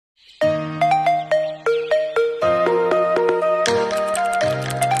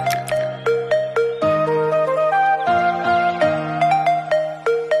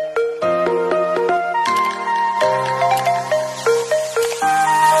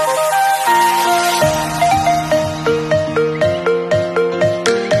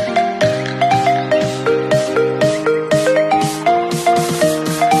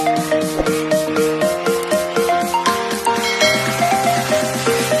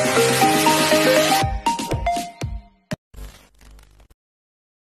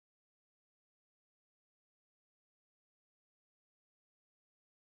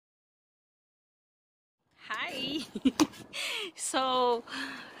So,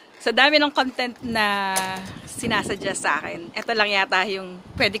 sa dami ng content na sinasadya sa akin, ito lang yata yung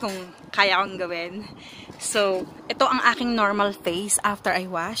pwede kong kaya kong gawin. So, ito ang aking normal face after I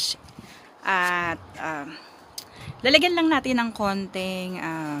wash. At, lalagyan lang natin ng konting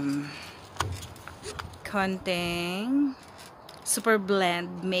super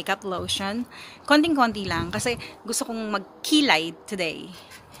blend makeup lotion. Konting-konti lang kasi gusto kong magkilay today.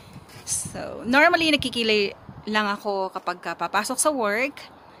 So, normally nagkikilay lang ako kapag papasok sa work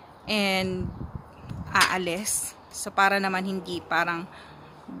and aalis. So, para naman hindi parang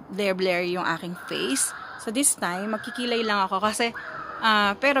blare yung aking face. So, this time, magkikilay lang ako kasi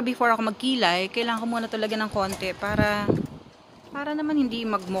pero before ako magkilay, kailangan ko muna talaga ng konti para naman hindi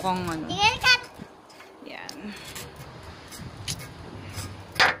magmukhang ano. Yan.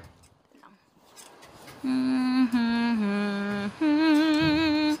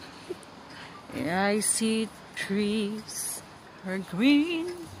 I see trees are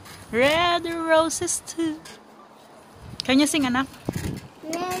green, red roses too. Can you sing, anak?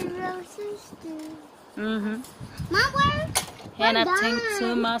 Red roses too. Mom, where? And I think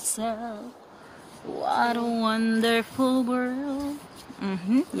to myself, what a wonderful world.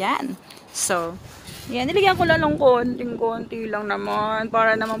 Yan. So, yan. Nilagyan ko lang ng konting-konti lang naman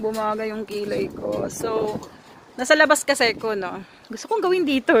para naman bumaga yung kilay ko. So, nasa labas kasi ko, no? Gusto kong gawin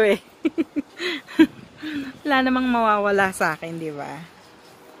dito eh. Wala namang mawawala sa akin, di ba?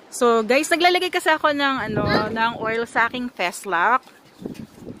 So, guys, naglalagay kasi ako ng ng oil sa aking face lock.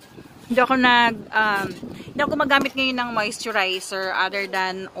 Hindi ako gumagamit ngayon ng moisturizer other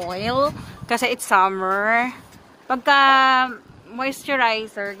than oil kasi it's summer. Pagka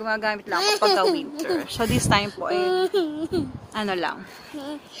moisturizer, gumagamit lang ako pagka winter. So, this time po ay ano lang.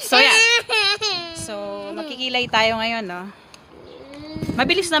 So, yan. So, makikilay tayo ngayon, no?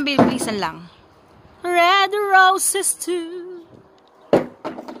 Bilisan lang. Red roses too.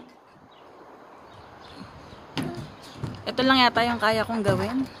 Ito lang yata yung kaya kong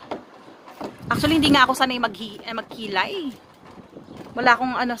gawin. Actually, hindi nga ako sanay magkilay. Wala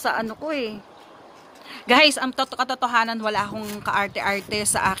akong sa ko eh. Guys, ang katotohanan, wala akong kaarte-arte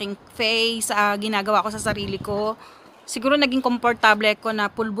sa aking face, sa ginagawa ko sa sarili ko. Siguro naging komportable ko na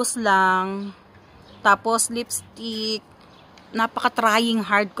pulbos lang. Tapos lipstick. Napaka-trying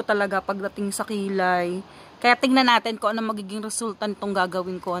hard ko talaga pagdating sa kilay. Kaya tingnan natin kung ano magiging resulta nitong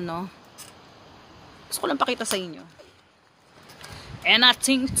gagawin ko, ano. Gusto ko lang pakita sa inyo. And I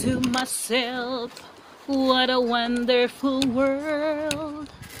think to myself, what a wonderful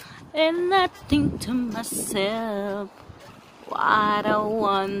world. And I think to myself, what a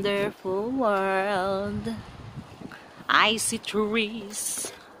wonderful world. I see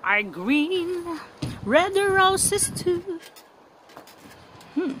trees are green, red roses too.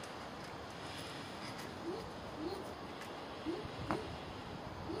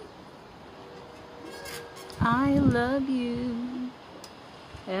 I love you,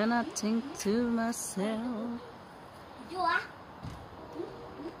 and I think to myself.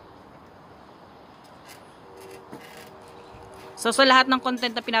 So, sa lahat ng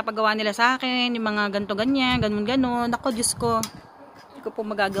content na pinapagawa nila sa akin, yung mga ganto ganyan, ganun-ganon, ako, Diyos ko, hindi ko po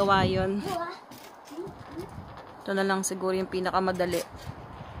magagawa yun. Ito na lang siguro yung pinakamadali.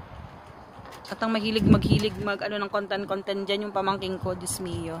 At ang mahilig ng content dyan, yung pamangking ko, Diyos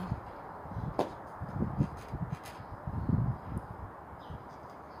mio.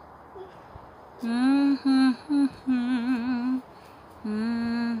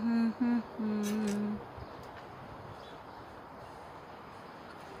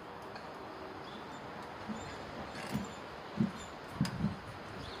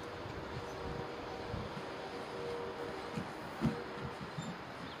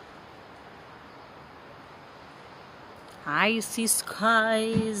 I see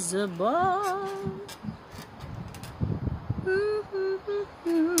skies above.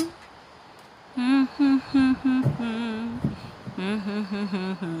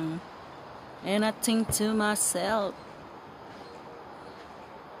 And I think to myself,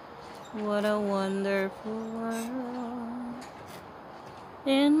 what a wonderful world.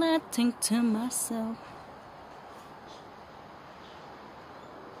 And I think to myself,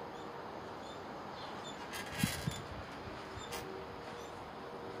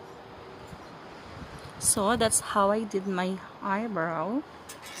 so that's how I did my eyebrow.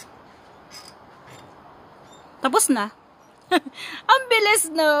 Tapos na. Ang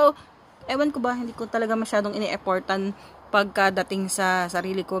bilis, no? Ewan ko ba, hindi ko talaga masyadong ini-effortan pagkadating sa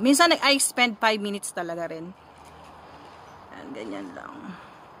sarili ko. Minsan, I spend 5 minutes talaga rin. Yan, ganyan lang.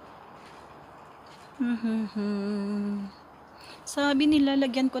 Sabi nila,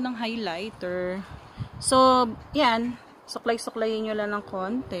 lagyan ko ng highlighter. So, yan. Suklay-suklayin nyo lang ng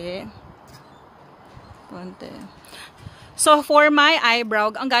konti. So, for my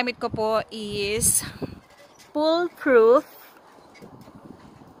eyebrow, ang gamit ko po is Foolproof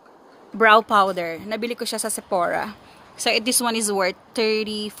brow powder. Nabili ko siya sa Sephora. So, this one is worth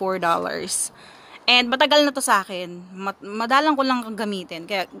 $34. And matagal na to sa akin. Madalang ko lang gamitin.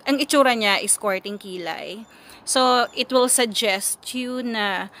 Kaya, ang itsura niya is squirting kilay. So, it will suggest you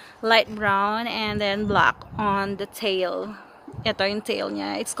na light brown and then black on the tail. Ito yung tail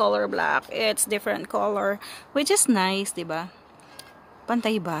niya. It's color black. It's different color. Which is nice, diba?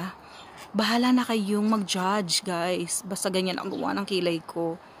 Pantay ba? Bahala na kayong mag-judge, guys. Basta ganyan ang gawa ng kilay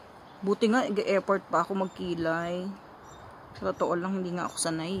ko. Buti nga, effort pa ako magkilay. Sa totoo lang, hindi nga ako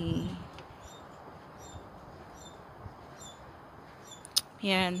sanay.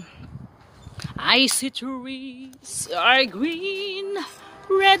 Yan. I see trees are green,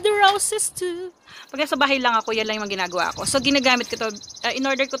 red roses too. Pag sa bahay lang ako, yan lang yung ginagawa ko. So, ginagamit ko to.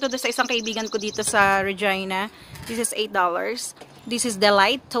 In-order ko to sa isang kaibigan ko dito sa Regina. This is $8. This is the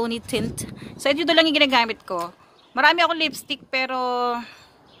light Tony tint. So, ito lang yung ginagamit ko. Marami akong lipstick, pero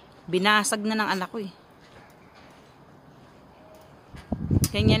binasag na ng anak ko eh.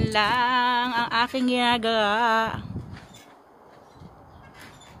 Ganyan lang ang aking ginagawa.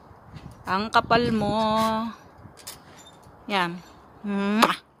 Ang kapal mo. Yan.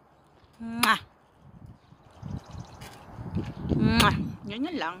 Mwah! Mwah! Mwah!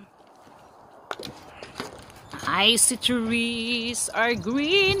 Ganyan lang. I see trees are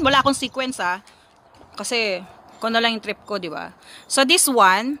green. Wala akong sequence kasi kung lang yung trip ko, di ba? So this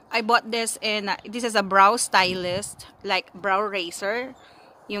one, I bought this in, this is a brow stylist, like brow razor.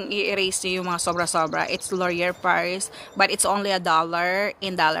 Yung i-erase nyo yung mga sobra-sobra. It's Laurier Paris, but it's only $1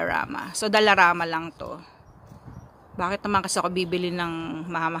 in Dollarama. So, Dollarama lang to. Bakit naman kasi ako bibili ng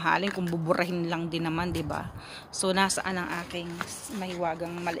mahamahalin kung buburahin lang din naman, diba? So, nasaan ang aking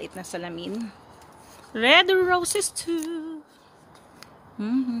mahiwagang maliit na salamin? Red roses too.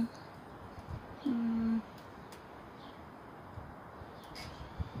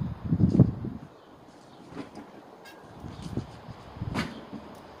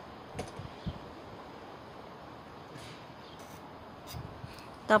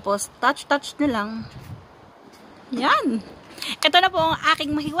 Tapos, touch na lang. Yan. Ito na po ang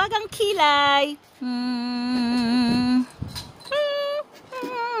aking mahiwagang kilay.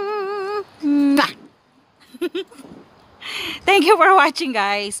 Thank you for watching,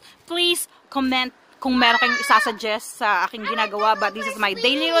 guys. Please comment kung meron kayong isasuggest sa aking ginagawa. But this is my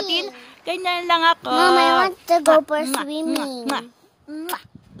daily routine. Ganyan lang ako. Mom, I want to go for swimming.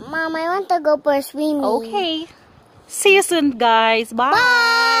 Mom, I want to go for swimming. Okay. See you soon, guys. Bye.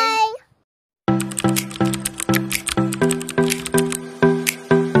 Bye.